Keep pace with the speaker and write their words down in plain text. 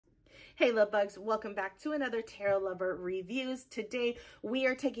Hey love bugs, welcome back to another Tarot Lover Reviews. Today we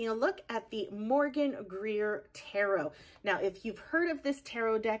are taking a look at the Morgan-Greer Tarot. Now if you've heard of this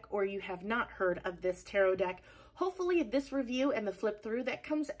tarot deck or you have not heard of this tarot deck, hopefully this review and the flip through that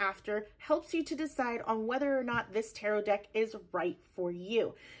comes after helps you to decide on whether or not this tarot deck is right for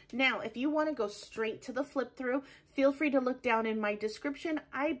you. Now, if you want to go straight to the flip through, feel free to look down in my description.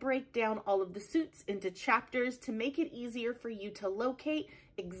 I break down all of the suits into chapters to make it easier for you to locate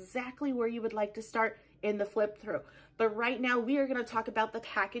exactly where you would like to start in the flip through. But right now we are going to talk about the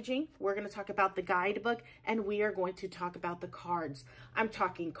packaging, we're going to talk about the guidebook, and we are going to talk about the cards. I'm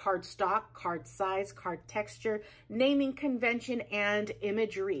talking card stock, card size, card texture, naming convention, and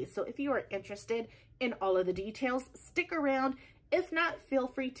imagery. So if you are interested in all of the details, stick around. If not, feel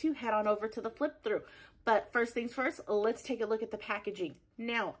free to head on over to the flip through. But first things first, let's take a look at the packaging.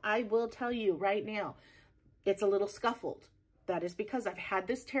 Now, I will tell you right now, it's a little scuffled. That is because I've had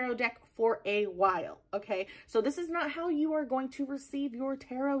this tarot deck for a while, okay? So this is not how you are going to receive your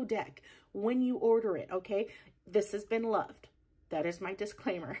tarot deck when you order it, okay? This has been loved. That is my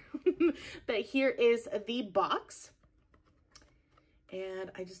disclaimer. But here is the box.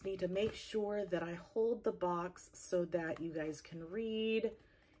 And I just need to make sure that I hold the box so that you guys can read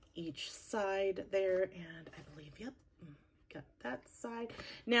each side there. And I believe, yep, got that side.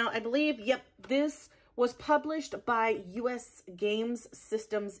 Now, I believe, yep, this was published by US Games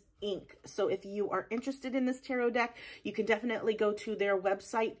Systems Inc. So if you are interested in this tarot deck, you can definitely go to their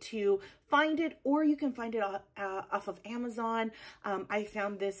website to find it, or you can find it off of Amazon. I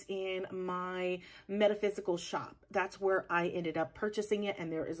found this in my metaphysical shop. That's where I ended up purchasing it,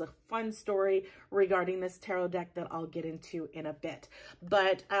 and there is a fun story regarding this tarot deck that I'll get into in a bit.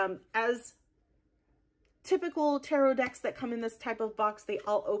 But as typical tarot decks that come in this type of box, they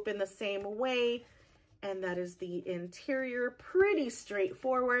all open the same way. And that is the interior, pretty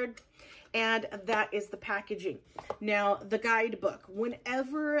straightforward. And that is the packaging. Now, the guidebook.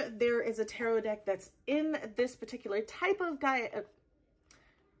 Whenever there is a tarot deck that's in this particular type of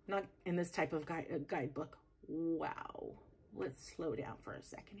not in this type of guidebook. Wow. Let's slow down for a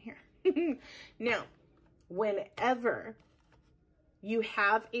second here. Now, whenever you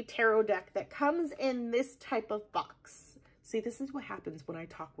have a tarot deck that comes in this type of box. See, this is what happens when I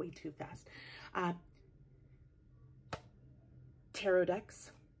talk way too fast. Tarot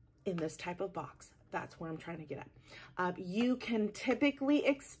decks in this type of box. That's where I'm trying to get at. You can typically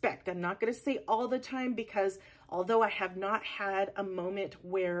expect, I'm not going to say all the time, because although I have not had a moment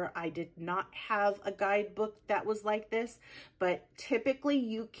where I did not have a guidebook that was like this, but typically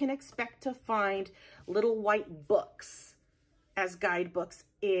you can expect to find little white books as guidebooks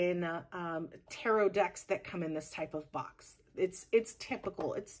in tarot decks that come in this type of box. It's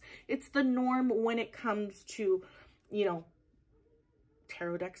typical. It's the norm when it comes to, you know,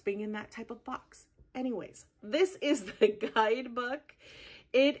 tarot decks being in that type of box. Anyways, this is the guidebook.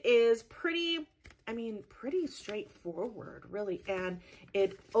 It is pretty straightforward, really. And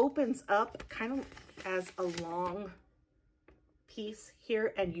it opens up kind of as a long piece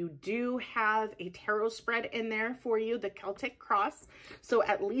here. And you do have a tarot spread in there for you, the Celtic Cross. So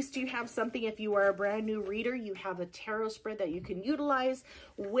at least you have something. If you are a brand new reader, you have a tarot spread that you can utilize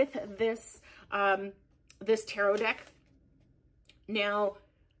with this, this tarot deck. Now,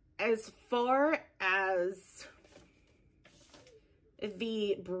 as far as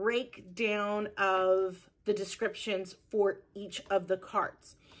the breakdown of the descriptions for each of the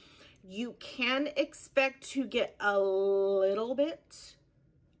cards, you can expect to get a little bit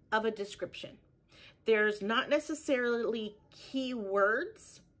of a description. There's not necessarily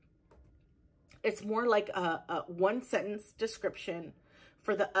keywords. It's more like a one-sentence description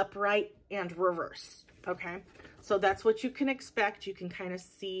for the upright and reverse. Okay, so that's what you can expect. You can kind of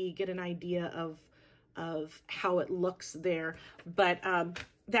get an idea of how it looks there, but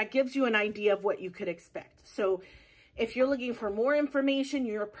that gives you an idea of what you could expect. So if you're looking for more information,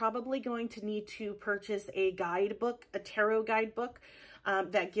 you're probably going to need to purchase a guidebook, a tarot guidebook,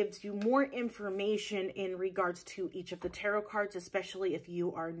 that gives you more information in regards to each of the tarot cards, especially if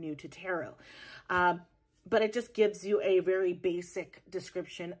you are new to tarot. But it just gives you a very basic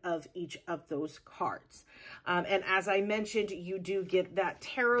description of each of those cards. And as I mentioned, you do get that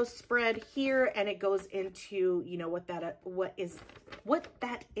tarot spread here, and it goes into, you know, what that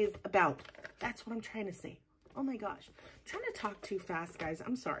is about. That's what I'm trying to say. Oh my gosh, I'm trying to talk too fast, guys.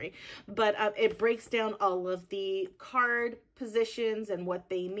 I'm sorry. But it breaks down all of the card positions and what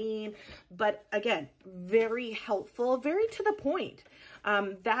they mean. But again, very helpful, very to the point.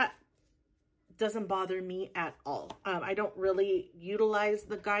 That doesn't bother me at all. I don't really utilize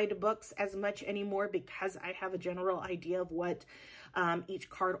the guidebooks as much anymore because I have a general idea of what each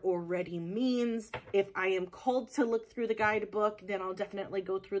card already means. If I am called to look through the guidebook, then I'll definitely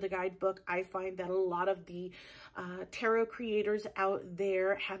go through the guidebook. I find that a lot of the tarot creators out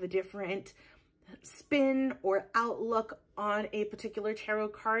there have a different spin or outlook on a particular tarot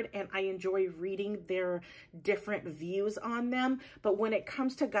card, and I enjoy reading their different views on them. But when it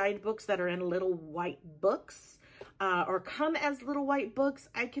comes to guidebooks that are in little white books or come as little white books,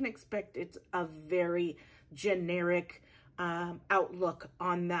 I can expect it's a very generic outlook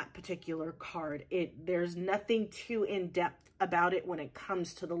on that particular card. There's nothing too in-depth about it when it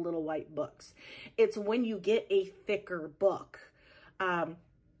comes to the little white books. It's when you get a thicker book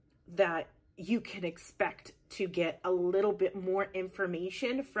that you can expect to get a little bit more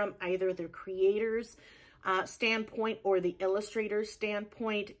information from either the creator's standpoint or the illustrator's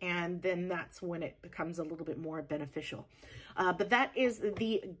standpoint, and then that's when it becomes a little bit more beneficial. But that is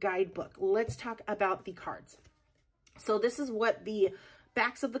the guidebook. Let's talk about the cards. So this is what the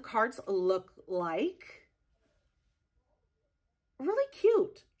backs of the cards look like. Really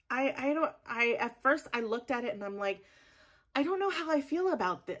cute. At first I looked at it and I'm like, I don't know how I feel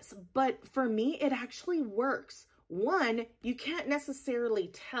about this, but for me, it actually works. One, you can't necessarily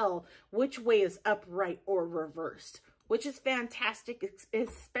tell which way is upright or reversed, which is fantastic,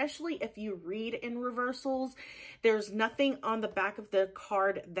 especially if you read in reversals. There's nothing on the back of the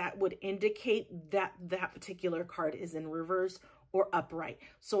card that would indicate that that particular card is in reverse or upright.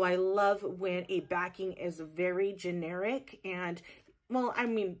 So I love when a backing is very generic and, well, I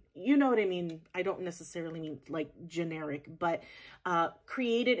mean, you know what I mean. I don't necessarily mean like generic, but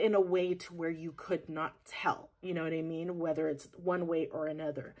created in a way to where you could not tell, you know what I mean, whether it's one way or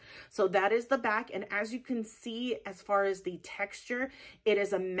another. So that is the back. And as you can see, as far as the texture, it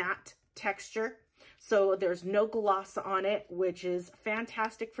is a matte texture. So there's no gloss on it, which is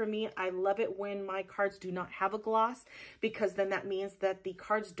fantastic for me. I love it when my cards do not have a gloss, because then that means that the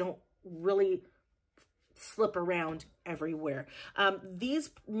cards don't really slip around everywhere.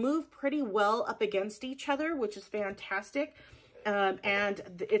 These move pretty well up against each other, which is fantastic. And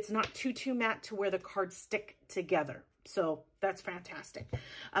it's not too matte to where the cards stick together. So that's fantastic.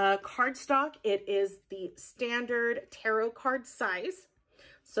 Cardstock, it is the standard tarot card size.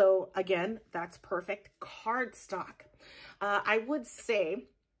 So again, that's perfect. Cardstock. I would say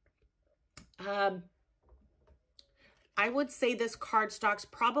this cardstock's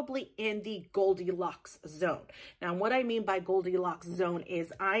probably in the Goldilocks zone. Now, what I mean by Goldilocks zone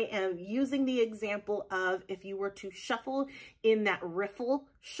is I am using the example of if you were to shuffle in that riffle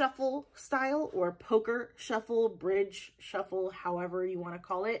shuffle style or poker shuffle, bridge shuffle, however you want to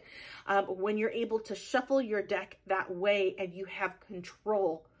call it, when you're able to shuffle your deck that way and you have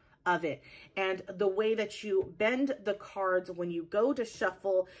control of it. And the way that you bend the cards when you go to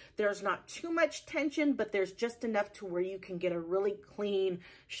shuffle, there's not too much tension, but there's just enough to where you can get a really clean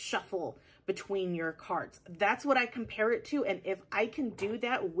shuffle between your cards. That's what I compare it to. And if I can do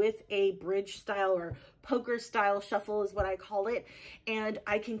that with a bridge style or poker style shuffle is what I call it, and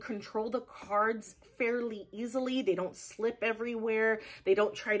I can control the cards fairly easily. They don't slip everywhere. They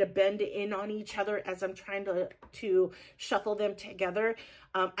don't try to bend in on each other as I'm trying to shuffle them together.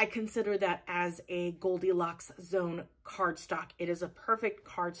 I consider that as a Goldilocks zone cardstock. It is a perfect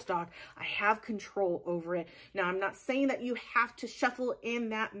cardstock. I have control over it. Now, I'm not saying that you have to shuffle in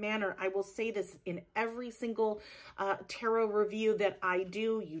that manner. I will say this in every single tarot review that I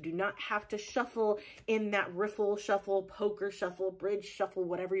do. You do not have to shuffle in that riffle shuffle, poker shuffle, bridge shuffle,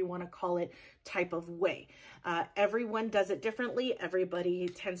 whatever you want to call it, type of way. Everyone does it differently. Everybody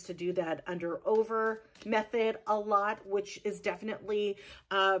tends to do that under over method a lot, which is definitely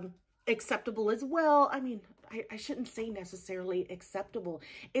acceptable as well. I mean, I shouldn't say necessarily acceptable.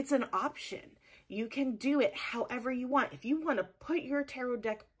 It's an option. You can do it however you want. If you want to put your tarot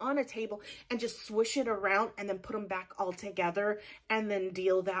deck on a table and just swish it around and then put them back all together and then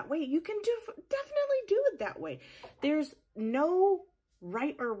deal that way, you can definitely do it that way. There's no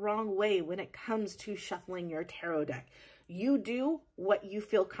right or wrong way when it comes to shuffling your tarot deck. You do what you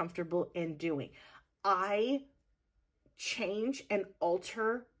feel comfortable in doing. I change and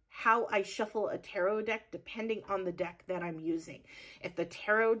alter how I shuffle a tarot deck depending on the deck that I'm using. If the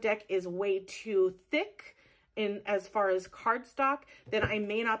tarot deck is way too thick in as far as cardstock, then I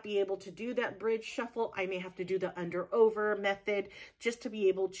may not be able to do that bridge shuffle. I may have to do the under over method just to be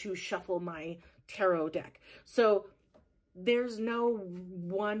able to shuffle my tarot deck. So there's no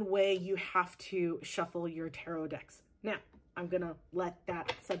one way you have to shuffle your tarot decks. Now, I'm gonna let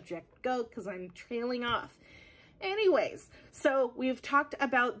that subject go because I'm trailing off. Anyways, so we've talked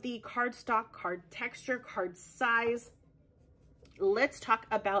about the cardstock, card texture, card size. Let's talk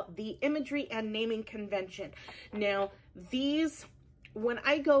about the imagery and naming convention. Now, these when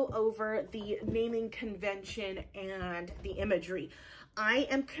I go over the naming convention and the imagery, I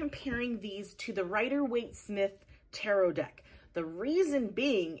am comparing these to the Rider-Waite-Smith tarot deck. The reason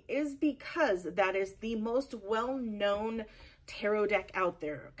being is because that is the most well-known tarot deck out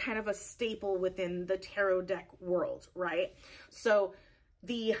there, kind of a staple within the tarot deck world, right? So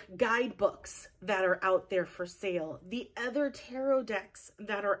the guidebooks that are out there for sale, the other tarot decks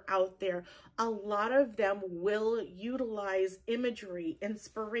that are out there, a lot of them will utilize imagery,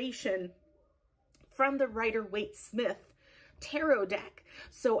 inspiration from the Rider-Waite-Smith tarot deck.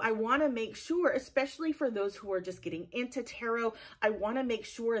 So I want to make sure, especially for those who are just getting into tarot, I want to make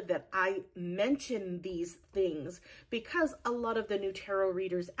sure that I mention these things, because a lot of the new tarot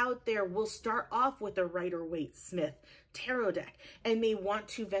readers out there will start off with a Rider-Waite-Smith tarot deck and may want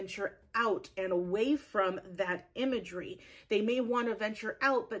to venture out and away from that imagery. They may want to venture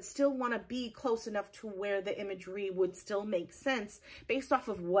out, but still want to be close enough to where the imagery would still make sense based off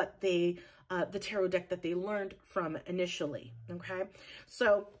of what they the tarot deck that they learned from initially, okay?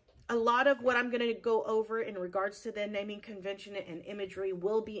 So a lot of what I'm going to go over in regards to the naming convention and imagery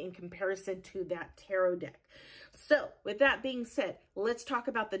will be in comparison to that tarot deck. So with that being said, let's talk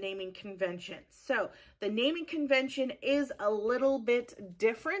about the naming convention. So the naming convention is a little bit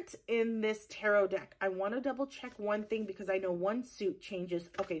different in this tarot deck. I want to double check one thing because I know one suit changes.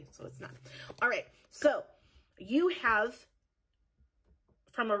 Okay, so it's not. All right, so you have,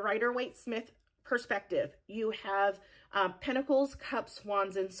 from a Rider-Waite-Smith perspective, you have Pentacles, Cups,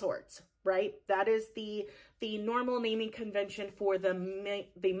 Wands, and Swords, right? That is the normal naming convention for the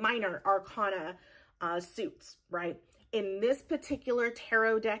minor Arcana suits, right? In this particular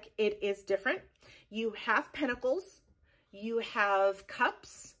tarot deck, it is different. You have Pentacles, you have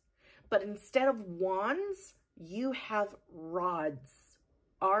Cups, but instead of Wands, you have Rods,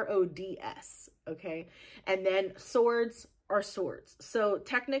 R-O-D-S, okay? And then Swords are Swords. So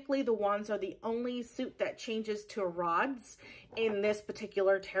technically the Wands are the only suit that changes to Rods in this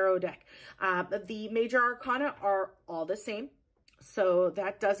particular tarot deck. The major Arcana are all the same, so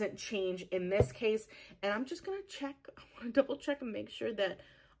that doesn't change in this case. And I'm just going to check, I want to double check and make sure that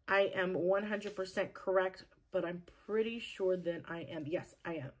I am 100% correct, but I'm pretty sure that I am. Yes,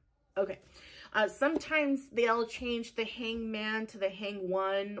 I am. Okay. Sometimes they'll change the hangman to the hang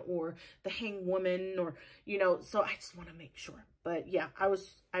one or the hang woman, or, you know, so I just want to make sure. But yeah, I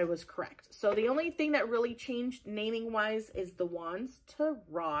was correct. So the only thing that really changed naming wise is the Wands to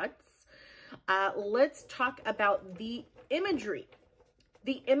Rods. Let's talk about the imagery.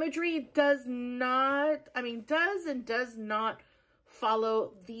 The imagery does not, does and does not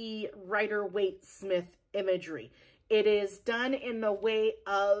follow the Rider-Waite-Smith imagery. It is done in the way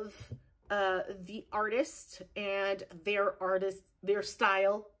of the artist and their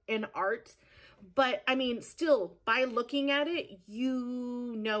style in art. But I mean, still, by looking at it,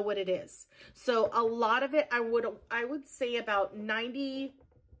 you know what it is. So a lot of it, I would say about 99,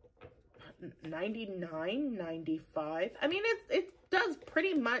 95. I mean, it does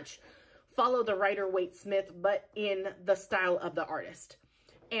pretty much follow the Rider-Waite-Smith, but in the style of the artist.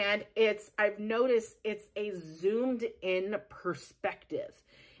 And I've noticed it's a zoomed in perspective.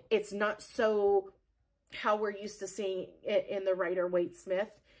 It's not so how we're used to seeing it in the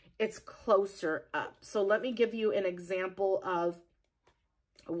Rider-Waite-Smith. It's closer up. So let me give you an example of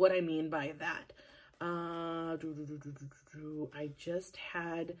what I mean by that. I just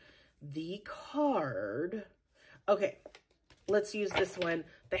had the card. Okay, let's use this one,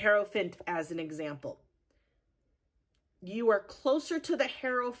 the Hierophant, as an example. You are closer to the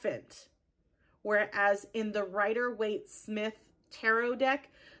Hierophant, whereas in the Rider-Waite-Smith tarot deck,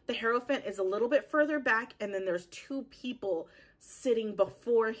 the Hierophant is a little bit further back, and then there's two people sitting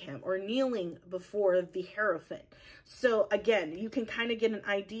before him or kneeling before the Hierophant. So again, you can kind of get an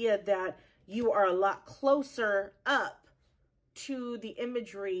idea that you are a lot closer up to the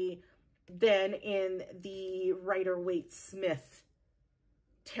imagery than in the Rider-Waite-Smith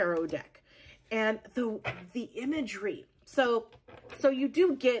tarot deck. And the imagery, so you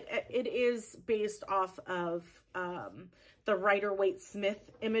do get, it is based off of the Rider-Waite-Smith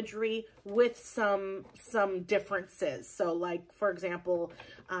imagery with some differences. So like, for example,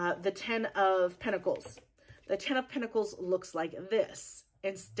 the 10 of Pentacles. The 10 of Pentacles looks like this,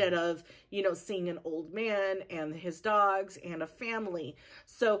 instead of, you know, seeing an old man and his dogs and a family.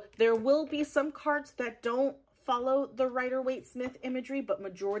 So there will be some cards that don't follow the Rider-Waite-Smith imagery, but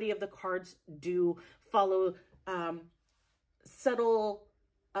majority of the cards do follow subtle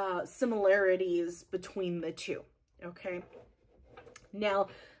similarities between the two. Okay. Now,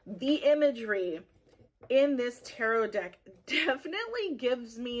 the imagery in this tarot deck definitely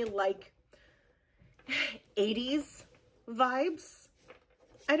gives me like 80s vibes.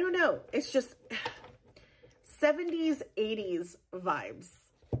 I don't know. It's just 70s, 80s vibes.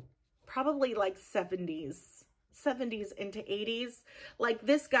 Probably like 70s into 80s. Like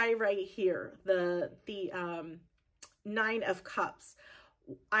this guy right here, the 9 of Cups.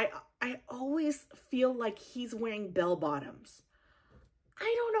 I always feel like he's wearing bell bottoms.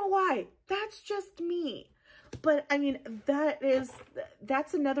 I don't know why. That's just me. But I mean,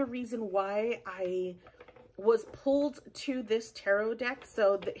 that's another reason why I was pulled to this tarot deck.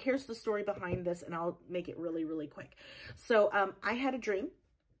 So here's the story behind this, and I'll make it really, really quick. So I had a dream.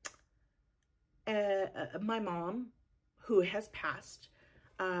 My mom, who has passed,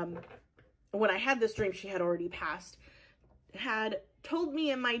 when I had this dream, she had already passed, had told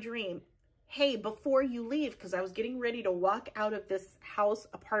me in my dream, hey, before you leave, because I was getting ready to walk out of this house,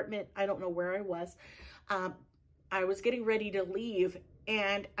 apartment, I don't know where I was getting ready to leave,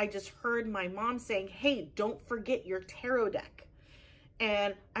 and I just heard my mom saying, hey, don't forget your tarot deck.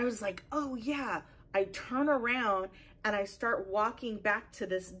 And I was like, oh yeah. I turn around and I start walking back to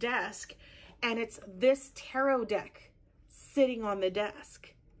this desk, and it's this tarot deck sitting on the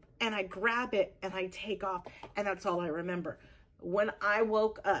desk. And I grab it and I take off, and that's all I remember. When I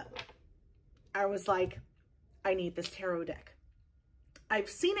woke up, I was like, I need this tarot deck. I've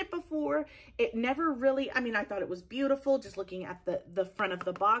seen it before. It never really, I mean, I thought it was beautiful. Just looking at the front of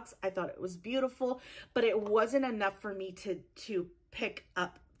the box, I thought it was beautiful, but it wasn't enough for me to pick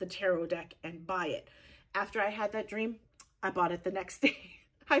up the tarot deck and buy it. After I had that dream, I bought it the next day.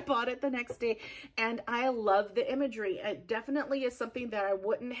 I bought it the next day, and I love the imagery. It definitely is something that I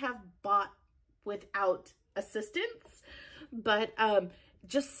wouldn't have bought without assistance, but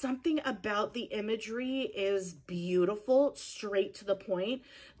just something about the imagery is beautiful, straight to the point.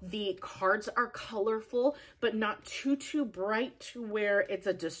 The cards are colorful, but not too bright to where it's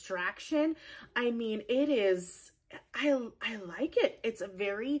a distraction. I mean, it is, I like it. It's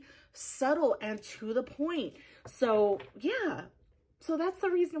very subtle and to the point. So yeah, so that's the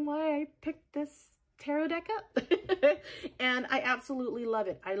reason why I picked this tarot deck up. And I absolutely love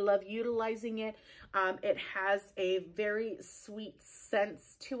it. I love utilizing it. It has a very sweet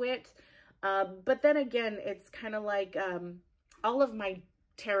sense to it. But then again, it's kind of like all of my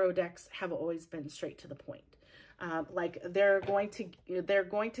tarot decks have always been straight to the point. Like they're going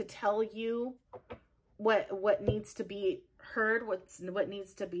to tell you what needs to be heard, what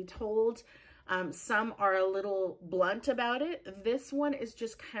needs to be told. Some are a little blunt about it. This one is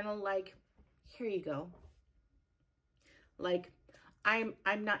just kind of like, here you go. Like, I'm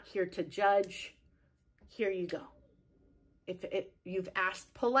not here to judge. Here you go. If you've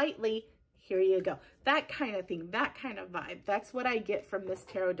asked politely, here you go. That kind of thing, that kind of vibe. That's what I get from this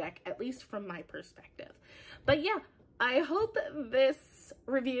tarot deck, at least from my perspective. But yeah, I hope this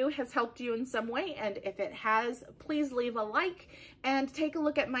review has helped you in some way, and if it has, please leave a like and take a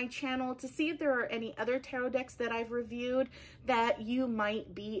look at my channel to see if there are any other tarot decks that I've reviewed that you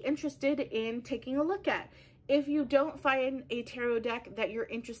might be interested in taking a look at. If you don't find a tarot deck that you're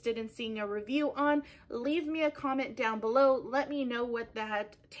interested in seeing a review on, leave me a comment down below. Let me know what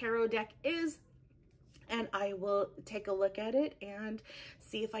that tarot deck is, and I will take a look at it and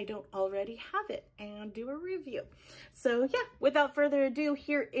see if I don't already have it and do a review. So yeah, without further ado,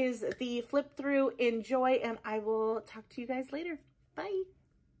 here is the flip through. Enjoy, and I will talk to you guys later. Bye.